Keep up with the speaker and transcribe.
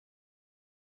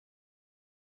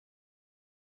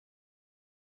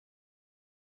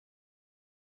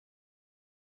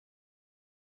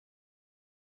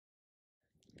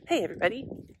Hey everybody,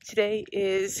 today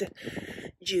is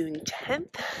June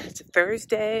 10th, it's a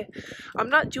Thursday. I'm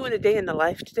not doing a day in the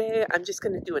life today, I'm just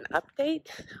going to do an update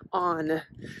on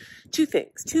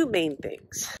two main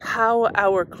things. How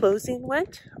our closing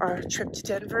went, our trip to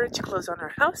Denver to close on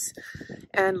our house,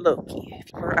 and Loki.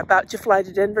 We're about to fly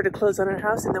to Denver to close on our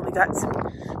house, and then we got some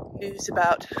news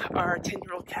about our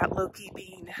 10-year-old cat Loki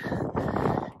being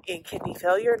in kidney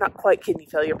failure, not quite kidney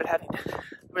failure, but having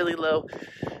really low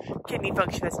kidney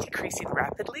function that's decreasing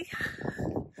rapidly.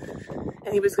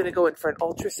 And he was going to go in for an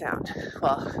ultrasound.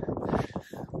 Well,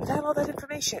 we've had all that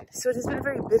information, so it has been a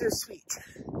very bittersweet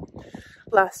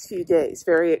last few days.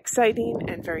 Very exciting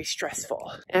and very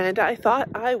stressful. And I thought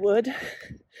I would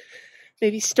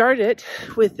maybe start it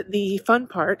with the fun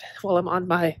part while I'm on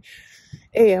my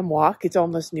AM walk. It's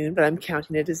almost noon, but I'm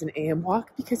counting it as an AM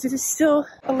walk because it is still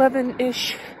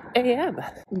 11-ish AM.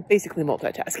 I'm basically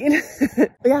multitasking.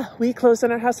 But yeah, we closed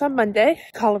on our house on Monday.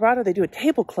 Colorado, they do a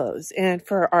table close. And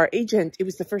for our agent, it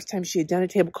was the first time she had done a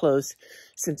table close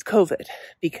since COVID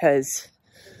because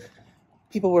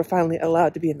people were finally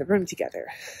allowed to be in the room together.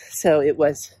 So it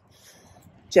was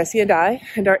Jesse and I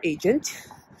and our agent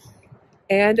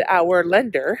and our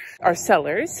lender, our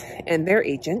sellers and their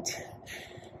agent,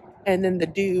 and then the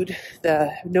dude,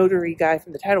 the notary guy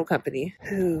from the title company,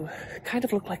 who kind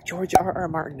of looked like George R.R.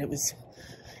 Martin. He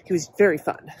was very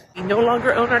fun. We no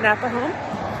longer own our Napa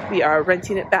home. We are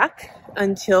renting it back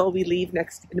until we leave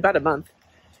in about a month.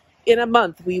 In a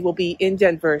month, we will be in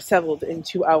Denver, settled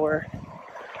into our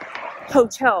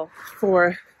hotel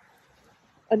for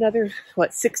another,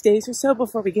 6 days or so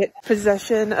before we get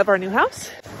possession of our new house.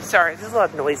 Sorry, there's a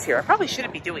lot of noise here. I probably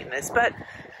shouldn't be doing this, but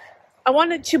I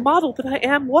wanted to model that I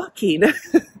am walking.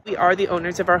 We are the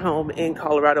owners of our home in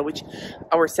Colorado, which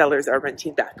our sellers are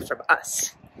renting back from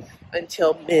us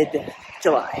until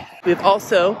mid-July. We've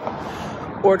also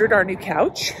ordered our new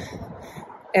couch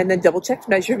and then double-checked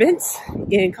measurements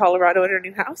in Colorado at our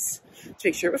new house to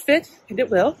make sure it would fit, and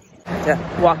it will. I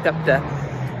had to walk up the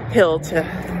hill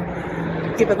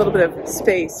to give a little bit of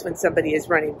space when somebody is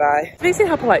running by. It's amazing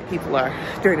how polite people are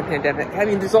during a pandemic. I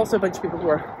mean, there's also a bunch of people who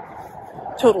are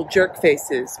total jerk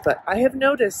faces, but I have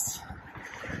noticed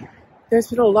there's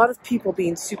been a lot of people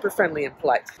being super friendly and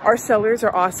polite. Our sellers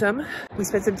are awesome. We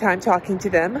spent some time talking to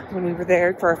them when we were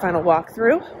there for our final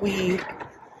walkthrough. We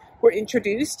were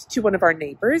introduced to one of our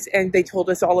neighbors and they told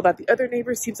us all about the other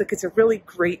neighbors. Seems like it's a really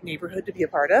great neighborhood to be a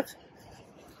part of,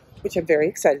 which I'm very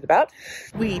excited about.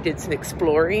 We did some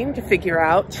exploring to figure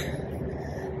out,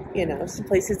 some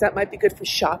places that might be good for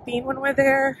shopping when we're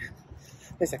there.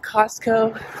 There's a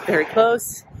Costco very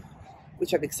close,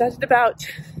 which I'm excited about.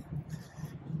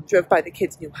 Drove by the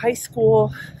kids' new high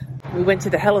school. We went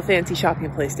to the hella fancy shopping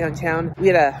place downtown. We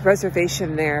had a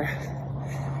reservation there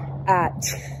at,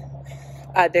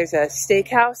 there's a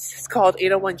steakhouse. It's called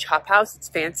 801 Chop House. It's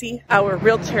fancy. Our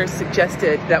realtor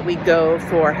suggested that we go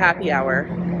for happy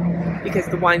hour because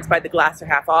the wines by the glass are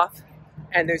half off.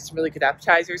 And there's some really good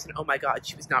appetizers, and oh my God,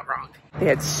 she was not wrong. They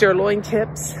had sirloin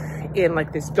tips in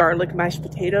like this garlic mashed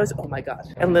potatoes, oh my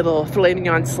God. And little filet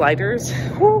mignon sliders,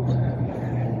 whoo.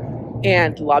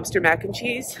 And lobster mac and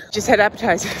cheese. Just had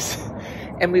appetizers.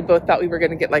 And we both thought we were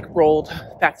gonna get rolled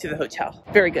back to the hotel.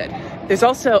 Very good. There's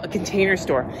also a Container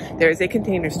Store. There is a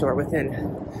Container Store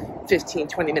within 15,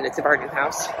 20 minutes of our new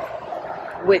house,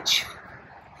 which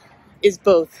is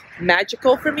both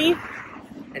magical for me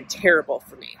and terrible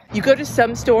for me. You go to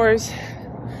some stores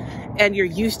and you're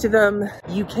used to them,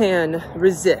 you can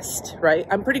resist, right?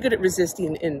 I'm pretty good at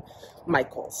resisting in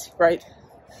Michael's, right?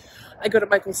 I go to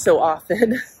Michael's so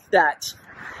often that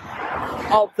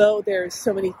although there's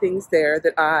so many things there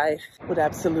that I would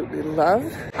absolutely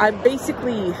love, I'm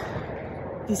basically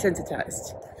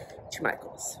desensitized to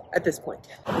Michael's at this point.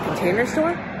 The Container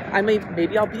Store,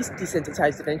 maybe I'll be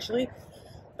desensitized eventually,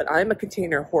 but I'm a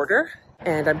container hoarder.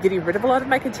 And I'm getting rid of a lot of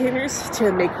my containers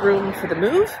to make room for the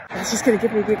move. That's just gonna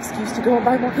give me the excuse to go and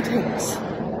buy more containers.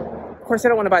 Of course, I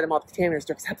don't wanna buy them all the containers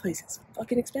because that place is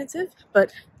fucking expensive,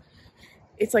 but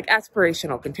it's like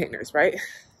aspirational containers, right?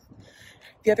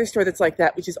 The other store that's like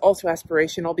that, which is also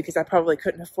aspirational because I probably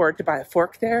couldn't afford to buy a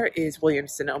fork there, is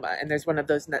Williams-Sonoma. And there's one of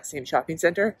those in that same shopping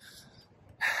center.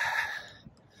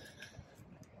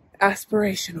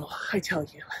 Aspirational, I tell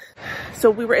you. So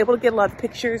we were able to get a lot of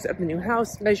pictures of the new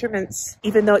house, measurements,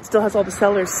 even though it still has all the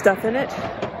seller's stuff in it.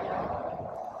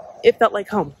 It felt like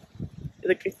home.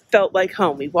 It felt like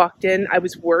home. We walked in, I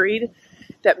was worried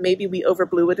that maybe we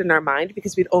overblew it in our mind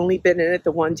because we'd only been in it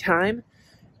the one time.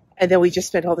 And then we just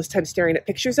spent all this time staring at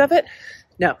pictures of it.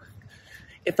 No,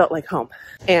 it felt like home.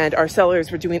 And our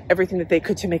sellers were doing everything that they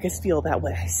could to make us feel that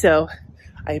way. So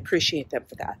I appreciate them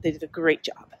for that. They did a great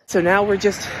job. So now we're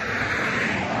just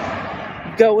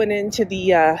going into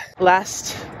the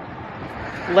less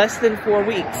than 4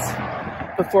 weeks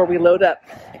before we load up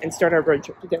and start our road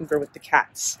trip to Denver with the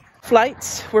cats.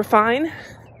 Flights were fine,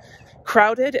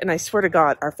 crowded, and I swear to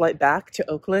God, our flight back to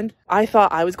Oakland, I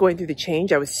thought I was going through the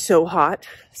change. I was so hot,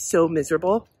 so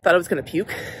miserable. Thought I was gonna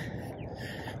puke.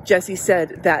 Jesse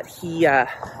said that he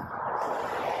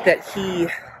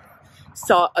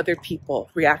saw other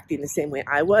people reacting the same way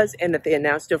I was, and that they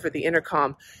announced over the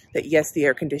intercom that yes, the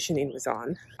air conditioning was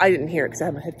on. I didn't hear it because I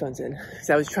had my headphones in, because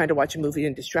I was trying to watch a movie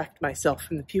and distract myself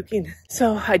from the puking.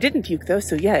 So I didn't puke though,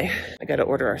 so yay. I gotta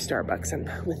order our Starbucks.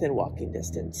 I'm within walking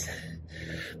distance.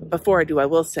 But before I do, I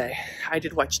will say, I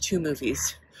did watch 2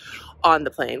 movies on the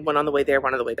plane, one on the way there,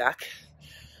 one on the way back.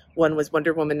 One was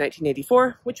Wonder Woman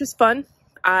 1984, which was fun.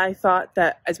 I thought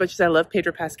that as much as I love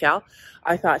Pedro Pascal,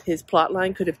 I thought his plot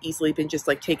line could have easily been just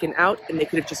like taken out and they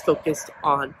could have just focused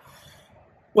on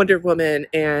Wonder Woman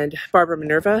and Barbara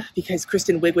Minerva, because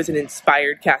Kristen Wiig was an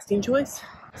inspired casting choice.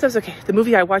 So it's okay. The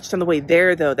movie I watched on the way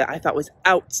there though that I thought was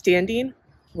outstanding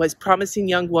was Promising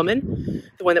Young Woman,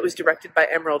 the one that was directed by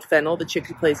Emerald Fennell, the chick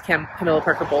who plays Camilla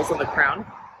Parker Bowles on The Crown,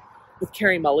 with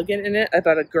Carey Mulligan in it,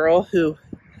 about a girl who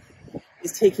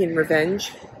is taking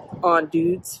revenge on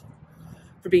dudes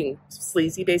for being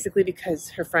sleazy, basically,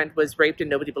 because her friend was raped and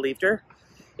nobody believed her.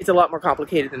 It's a lot more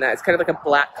complicated than that. It's kind of like a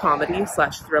black comedy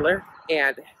 / thriller,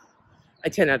 and I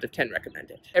 10 out of 10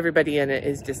 recommend it. Everybody in it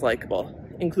is dislikable,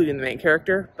 including the main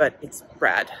character, but it's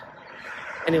rad.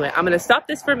 Anyway, I'm gonna stop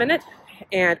this for a minute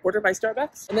and order my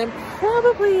Starbucks, and then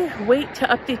probably wait to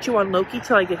update you on Loki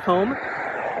till I get home.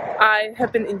 I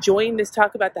have been enjoying this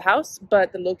talk about the house,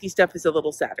 but the Loki stuff is a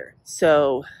little sadder,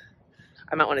 so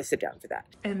I might want to sit down for that.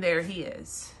 And there he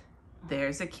is.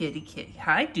 There's a kitty.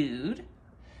 Hi, dude.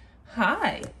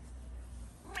 Hi.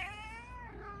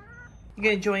 You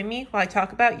gonna join me while I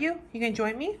talk about you? You gonna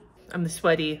join me? I'm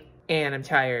sweaty and I'm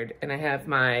tired, and I have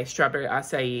my strawberry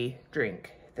acai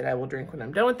drink that I will drink when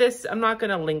I'm done with this. I'm not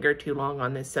gonna linger too long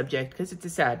on this subject because it's a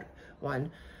sad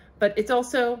one, but it's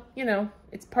also, you know,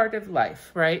 it's part of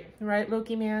life, right? Right,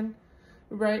 Loki man?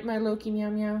 Right, my Loki meow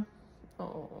meow?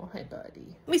 Oh, hi,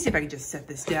 buddy. Let me see if I can just set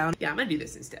this down. Yeah, I'm gonna do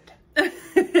this instead.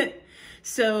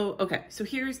 So, okay, so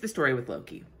here's the story with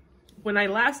Loki. When I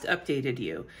last updated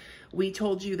you, we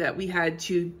told you that we had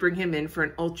to bring him in for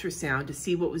an ultrasound to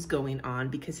see what was going on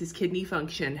because his kidney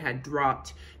function had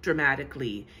dropped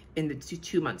dramatically in the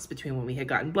 2 months between when we had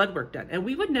gotten blood work done. And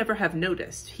we would never have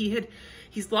noticed.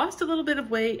 He's lost a little bit of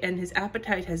weight and his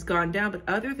appetite has gone down, but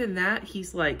other than that,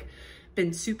 he's like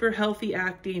been super healthy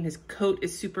acting. His coat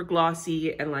is super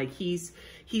glossy, and like he's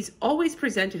always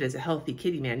presented as a healthy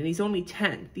kitty man, and he's only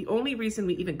 10. The only reason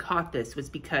we even caught this was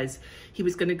because he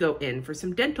was going to go in for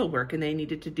some dental work and they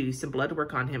needed to do some blood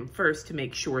work on him first to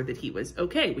make sure that he was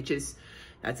okay,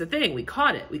 that's the thing. We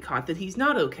caught it. We caught that he's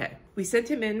not okay. We sent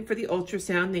him in for the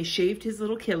ultrasound. They shaved his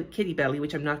little kitty belly,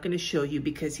 which I'm not going to show you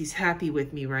because he's happy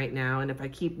with me right now. And if I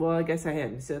keep, well, I guess I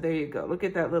am. So there you go. Look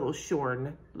at that little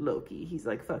shorn Loki. He's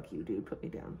like, fuck you, dude. Put me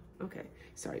down. Okay.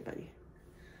 Sorry, buddy.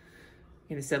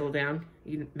 You gonna settle down?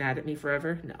 You mad at me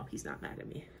forever? No, he's not mad at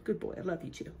me. Good boy. I love you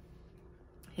too.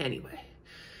 Anyway.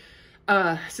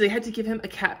 So they had to give him a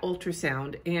cat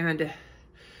ultrasound, and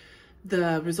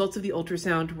the results of the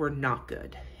ultrasound were not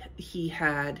good. He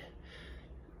had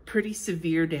pretty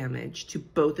severe damage to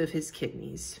both of his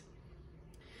kidneys.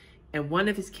 And one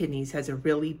of his kidneys has a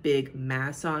really big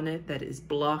mass on it that is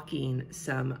blocking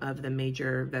some of the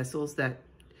major vessels that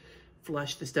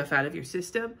flush the stuff out of your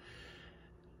system.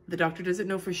 The doctor doesn't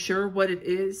know for sure what it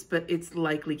is, but it's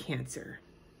likely cancer.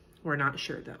 We're not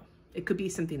sure though. It could be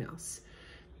something else.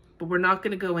 But we're not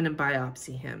gonna go in and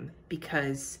biopsy him,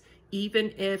 because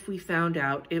even if we found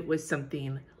out it was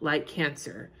something like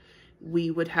cancer,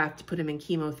 we would have to put him in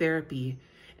chemotherapy.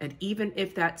 And even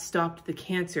if that stopped the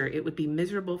cancer, it would be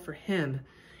miserable for him.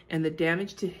 And the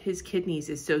damage to his kidneys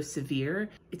is so severe,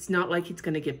 it's not like it's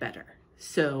gonna get better.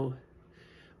 So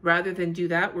rather than do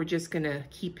that, we're just gonna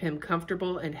keep him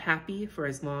comfortable and happy for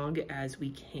as long as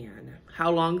we can.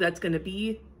 How long that's gonna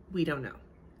be, we don't know.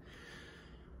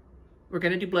 We're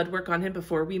gonna do blood work on him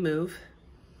before we move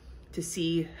to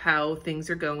see how things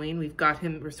are going.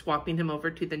 We're swapping him over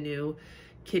to the new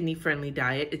kidney-friendly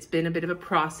diet. It's been a bit of a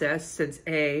process since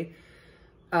A,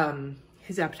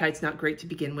 his appetite's not great to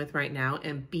begin with right now,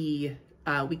 and B,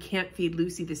 we can't feed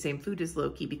Lucy the same food as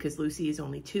Loki because Lucy is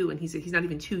only 2 and he's not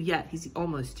even 2 yet. He's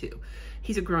almost 2.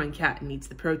 He's a growing cat and needs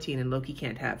the protein, and Loki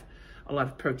can't have a lot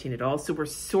of protein at all. So we're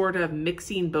sort of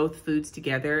mixing both foods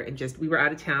together, and we were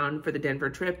out of town for the Denver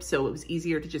trip. So it was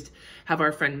easier to just have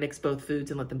our friend mix both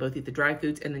foods and let them both eat the dry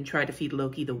foods, and then try to feed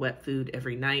Loki the wet food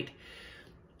every night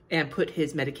and put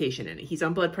his medication in it. He's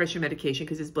on blood pressure medication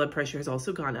because his blood pressure has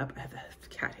also gone up. I have a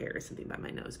cat hair or something by my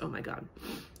nose. Oh my God.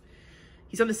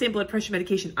 He's on the same blood pressure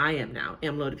medication I am now,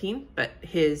 amlodipine, but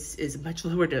his is a much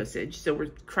lower dosage. So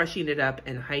we're crushing it up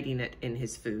and hiding it in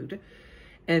his food.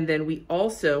 And then we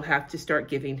also have to start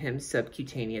giving him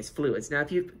subcutaneous fluids. Now,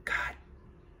 God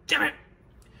damn it.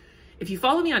 If you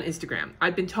follow me on Instagram,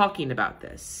 I've been talking about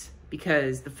this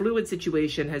because the fluid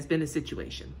situation has been a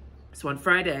situation. So on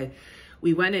Friday,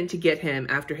 we went in to get him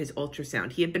after his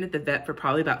ultrasound. He had been at the vet for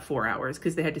probably about 4 hours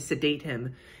because they had to sedate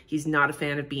him. He's not a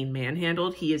fan of being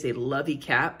manhandled. He is a lovey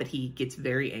cat, but he gets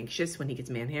very anxious when he gets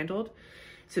manhandled.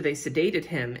 So they sedated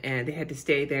him and they had to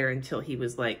stay there until he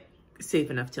was like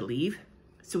safe enough to leave.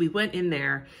 So we went in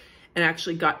there and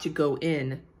actually got to go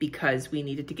in because we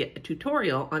needed to get a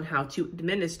tutorial on how to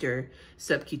administer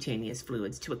subcutaneous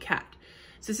fluids to a cat.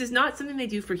 So this is not something they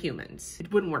do for humans.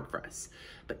 It wouldn't work for us.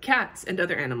 But cats and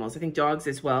other animals, I think dogs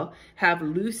as well, have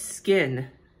loose skin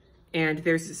and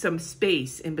there's some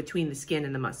space in between the skin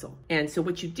and the muscle. And so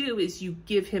what you do is you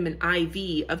give him an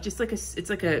IV of just like it's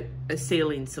like a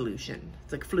saline solution.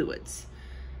 It's like fluids,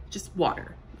 just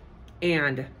water.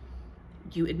 And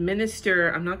you administer,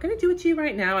 I'm not gonna do it to you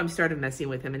right now. I'm started messing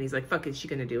with him and he's like, fuck, is she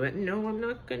gonna do it? No, I'm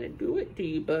not gonna do it to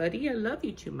you, buddy. I love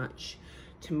you too much.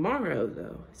 Tomorrow,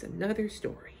 though, is another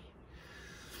story.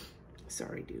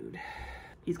 Sorry, dude.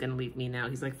 He's gonna leave me now.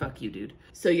 He's like, fuck you, dude.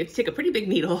 So you have to take a pretty big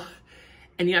needle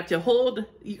and you have to hold,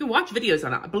 you can watch videos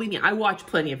on it. Believe me, I watch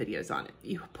plenty of videos on it.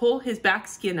 You pull his back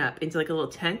skin up into like a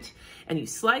little tent and you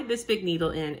slide this big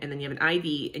needle in and then you have an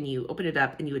IV and you open it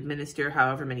up and you administer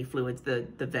however many fluids the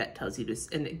vet tells you to,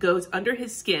 and it goes under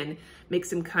his skin,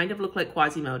 makes him kind of look like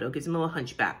Quasimodo, gives him a little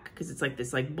hunchback because it's like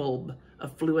this like bulb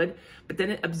of fluid, but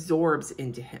then it absorbs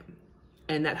into him.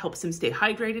 And that helps him stay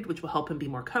hydrated, which will help him be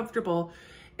more comfortable.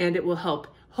 And it will help,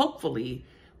 hopefully,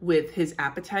 with his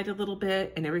appetite a little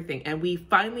bit and everything. And we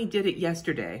finally did it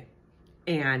yesterday.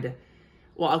 And,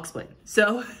 well, I'll explain.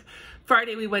 So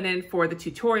Friday we went in for the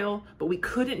tutorial, but we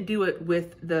couldn't do it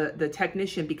with the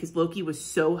technician because Loki was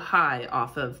so high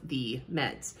off of the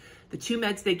meds. The 2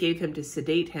 meds they gave him to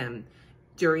sedate him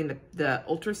during the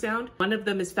ultrasound, one of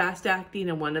them is fast acting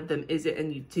and one of them isn't,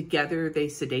 and together they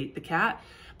sedate the cat.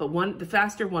 But the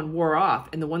faster one wore off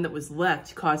and the one that was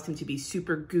left caused him to be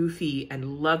super goofy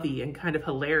and lovey and kind of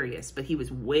hilarious, but he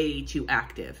was way too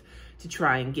active to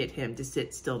try and get him to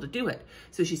sit still to do it.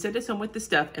 So she sent us home with the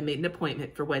stuff and made an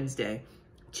appointment for Wednesday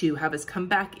to have us come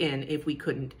back in if we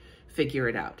couldn't figure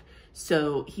it out.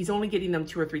 So he's only getting them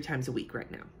 2 or 3 times a week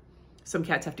right now. Some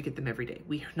cats have to get them every day.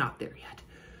 We are not there yet.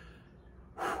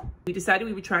 We decided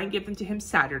we would try and give them to him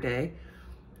Saturday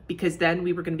because then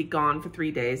we were going to be gone for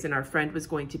 3 days and our friend was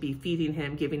going to be feeding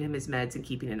him, giving him his meds and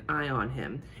keeping an eye on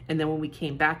him. And then when we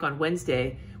came back on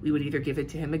Wednesday, we would either give it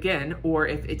to him again, or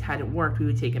if it hadn't worked, we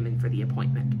would take him in for the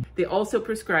appointment. They also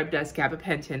prescribed us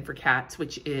gabapentin for cats,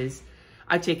 which is,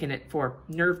 I've taken it for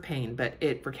nerve pain, but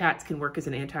it for cats can work as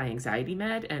an anti-anxiety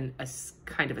med and a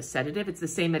kind of a sedative. It's the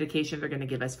same medication they're going to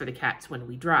give us for the cats when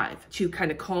we drive to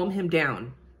kind of calm him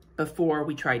down before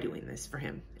we try doing this for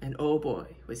him. And oh boy,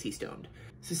 was he stoned.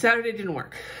 So Saturday didn't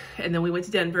work. And then we went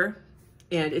to Denver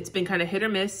and it's been kind of hit or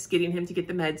miss getting him to get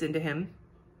the meds into him.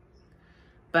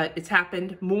 But it's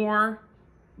happened more.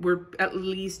 We're at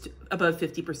least above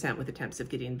 50% with attempts of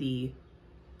getting the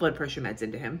blood pressure meds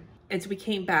into him. And so we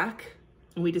came back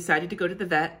and we decided to go to the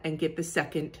vet and get the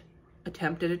second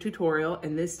attempt at a tutorial.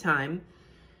 And this time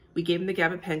we gave him the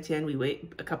gabapentin. We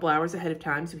wait a couple hours ahead of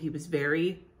time. So he was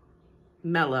very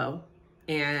mellow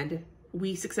and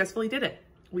we successfully did it.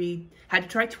 We had to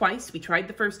try twice. We tried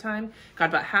the first time, got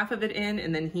about half of it in,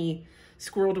 and then he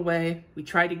squirreled away. We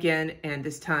tried again, and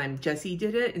this time Jesse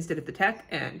did it instead of the tech,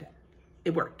 and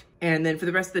it worked. And then for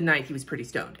the rest of the night, he was pretty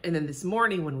stoned. And then this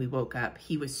morning when we woke up,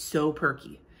 he was so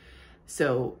perky.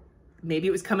 So maybe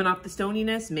it was coming off the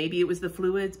stoniness, maybe it was the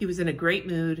fluids. He was in a great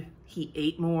mood. He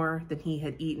ate more than he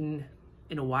had eaten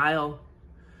in a while.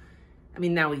 I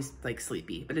mean, now he's like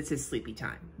sleepy, but it's his sleepy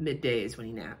time. Midday is when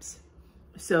he naps.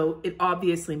 So it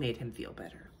obviously made him feel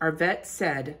better. Our vet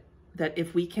said that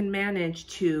if we can manage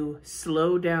to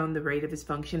slow down the rate of his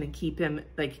function and keep him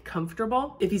like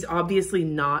comfortable, if he's obviously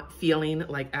not feeling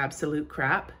like absolute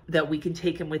crap, that we can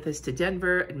take him with us to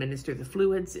Denver, administer the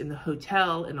fluids in the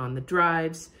hotel and on the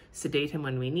drives, sedate him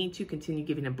when we need to, continue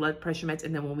giving him blood pressure meds,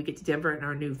 and then when we get to Denver and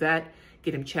our new vet,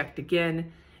 get him checked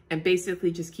again, and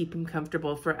basically just keep him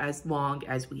comfortable for as long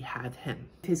as we have him.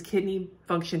 His kidney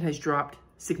function has dropped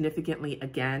significantly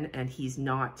again and he's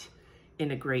not in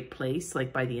a great place,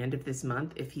 like by the end of this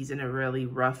month, if he's in a really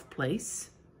rough place,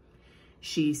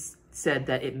 she said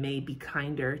that it may be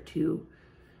kinder to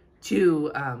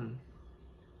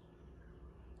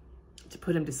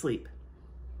put him to sleep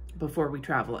before we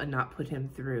travel and not put him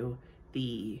through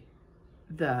the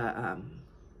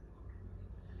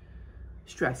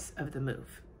stress of the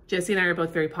move. Jesse and I are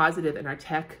both very positive, and our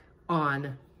tech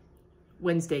on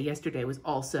yesterday was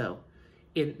also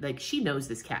in, like, she knows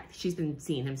this cat. She's been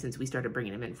seeing him since we started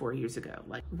bringing him in 4 years ago.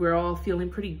 Like, we're all feeling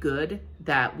pretty good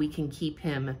that we can keep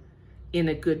him in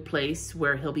a good place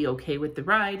where he'll be okay with the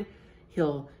ride.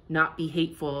 He'll not be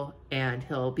hateful, and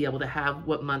he'll be able to have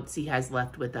what months he has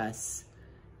left with us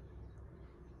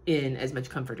in as much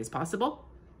comfort as possible.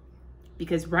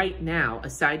 Because right now,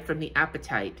 aside from the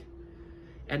appetite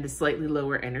and the slightly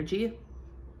lower energy,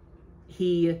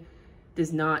 he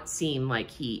does not seem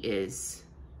like he is,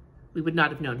 we would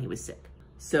not have known he was sick.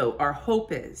 So our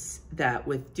hope is that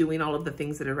with doing all of the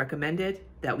things that are recommended,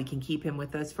 that we can keep him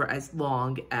with us for as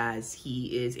long as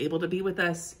he is able to be with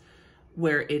us,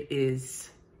 where it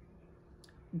is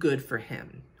good for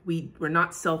him. We're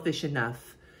not selfish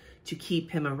enough to keep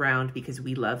him around because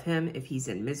we love him if he's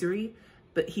in misery,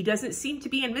 but he doesn't seem to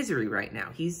be in misery right now.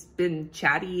 He's been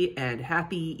chatty and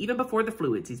happy. Even before the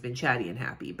fluids, he's been chatty and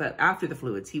happy. But after the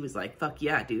fluids, he was like, fuck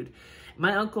yeah, dude.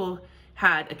 My uncle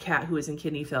had a cat who was in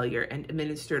kidney failure and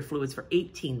administered fluids for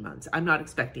 18 months. I'm not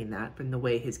expecting that from the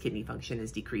way his kidney function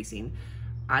is decreasing.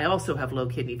 I also have low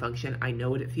kidney function. I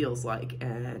know what it feels like,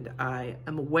 and I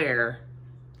am aware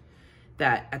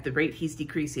that at the rate he's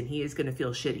decreasing, he is gonna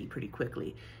feel shitty pretty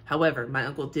quickly. However, my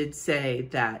uncle did say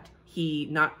that he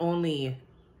not only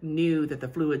knew that the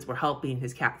fluids were helping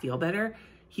his cat feel better,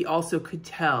 he also could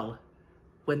tell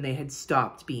when they had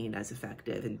stopped being as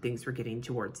effective and things were getting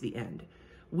towards the end.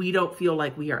 We don't feel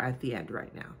like we are at the end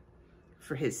right now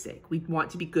for his sake. We want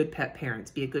to be good pet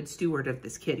parents, be a good steward of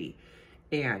this kitty,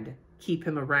 and keep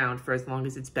him around for as long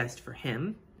as it's best for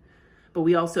him. But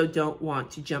we also don't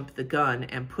want to jump the gun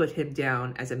and put him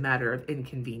down as a matter of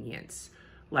inconvenience,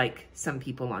 like some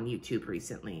people on YouTube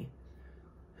recently,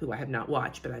 who I have not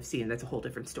watched, but I've seen. That's a whole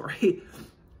different story.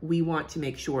 We want to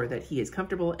make sure that he is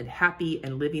comfortable and happy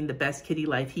and living the best kitty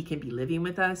life he can be living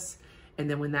with us. And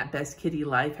then when that best kitty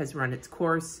life has run its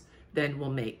course, then we'll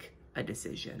make a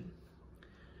decision.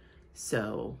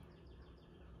 So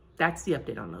that's the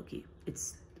update on Loki.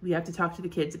 We have to talk to the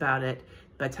kids about it.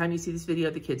 By the time you see this video,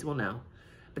 the kids will know.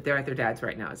 But they're at their dad's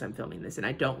right now as I'm filming this. And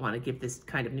I don't want to give this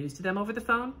kind of news to them over the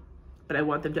phone, but I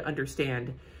want them to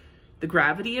understand the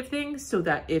gravity of things so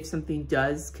that if something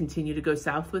does continue to go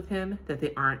south with him, that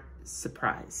they aren't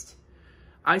surprised.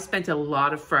 I spent a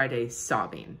lot of Fridays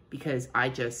sobbing because I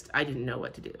didn't know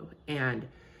what to do. And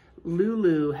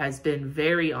Lulu has been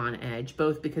very on edge,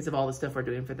 both because of all the stuff we're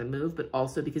doing for the move, but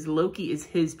also because Loki is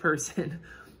his person.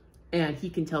 And he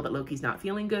can tell that Loki's not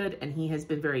feeling good, and he has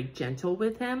been very gentle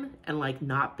with him and like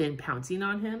not been pouncing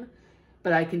on him.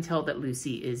 But I can tell that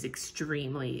Lucy is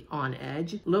extremely on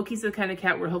edge. Loki's the kind of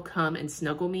cat where he'll come and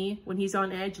snuggle me when he's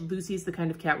on edge. Lucy's the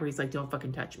kind of cat where he's like, don't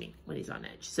fucking touch me when he's on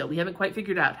edge. So we haven't quite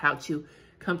figured out how to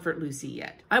comfort Lucy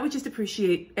yet. I would just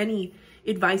appreciate any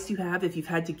advice you have if you've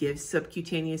had to give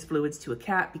subcutaneous fluids to a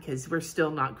cat, because we're still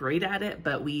not great at it,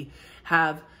 but we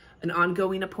have an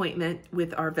ongoing appointment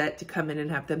with our vet to come in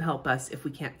and have them help us if we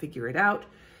can't figure it out.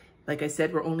 Like I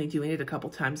said, we're only doing it a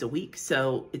couple times a week,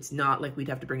 so it's not like we'd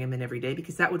have to bring him in every day,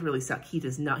 because that would really suck. He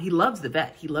does not, he loves the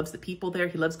vet. He loves the people there.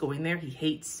 He loves going there. He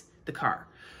hates the car.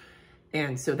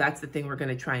 And so that's the thing we're going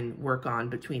to try and work on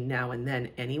between now and then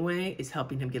anyway, is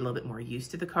helping him get a little bit more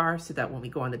used to the car so that when we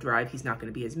go on the drive, he's not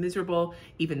going to be as miserable,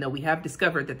 even though we have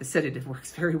discovered that the sedative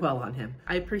works very well on him.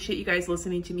 I appreciate you guys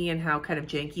listening to me and how kind of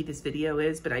janky this video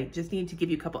is, but I just need to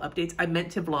give you a couple updates. I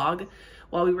meant to vlog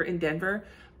while we were in Denver,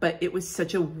 but it was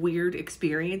such a weird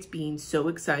experience being so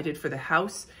excited for the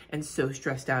house and so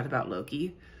stressed out about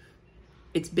Loki.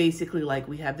 It's basically like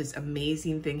we have this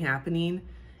amazing thing happening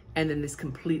and then this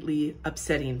completely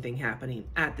upsetting thing happening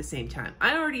at the same time.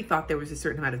 I already thought there was a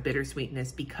certain amount of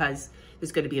bittersweetness because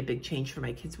there's going to be a big change for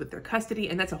my kids with their custody,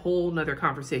 and that's a whole nother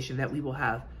conversation that we will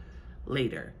have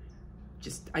later.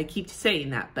 I keep saying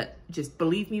that, but just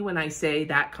believe me when I say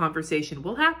that conversation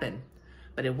will happen,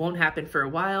 but it won't happen for a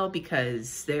while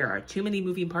because there are too many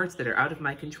moving parts that are out of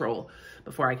my control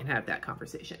before I can have that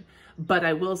conversation. But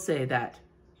I will say that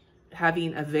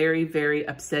having a very, very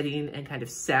upsetting and kind of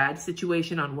sad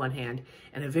situation on one hand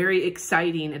and a very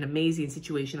exciting and amazing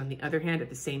situation on the other hand at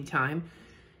the same time,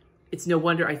 it's no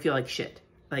wonder I feel like shit.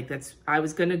 Like I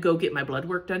was gonna go get my blood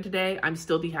work done today. I'm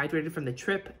still dehydrated from the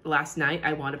trip. Last night,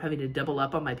 I wound up having to double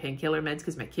up on my painkiller meds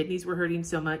because my kidneys were hurting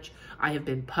so much. I have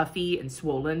been puffy and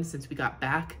swollen since we got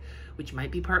back, which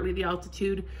might be partly the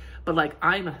altitude. But like,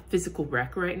 I'm a physical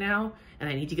wreck right now, and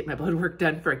I need to get my blood work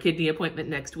done for a kidney appointment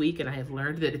next week. And I have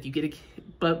learned that if you get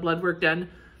a blood work done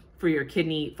for your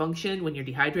kidney function when you're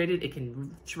dehydrated, it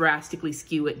can drastically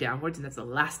skew it downwards. And that's the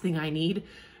last thing I need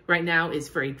right now, is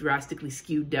for a drastically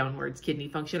skewed downwards kidney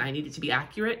function. I need it to be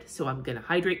accurate. So I'm gonna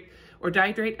hydrate or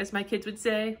dehydrate, as my kids would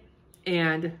say,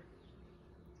 and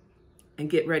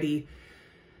get ready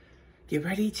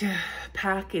to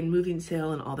pack and moving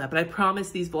sail and all that. But I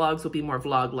promise these vlogs will be more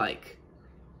vlog-like.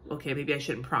 Okay, maybe I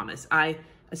shouldn't promise. I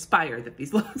aspire that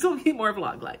these vlogs will be more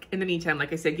vlog-like. In the meantime,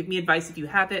 like I said, give me advice if you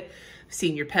have it,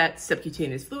 seeing your pet's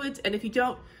subcutaneous fluids. And if you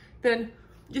don't, then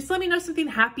just let me know something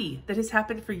happy that has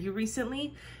happened for you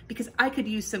recently, because I could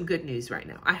use some good news right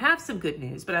now. I have some good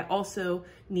news, but I also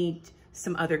need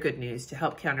some other good news to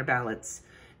help counterbalance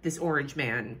this orange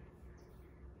man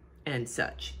and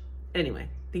such. Anyway,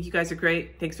 I think you guys are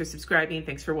great. Thanks for subscribing.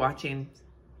 Thanks for watching.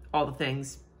 All the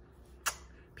things.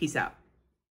 Peace out.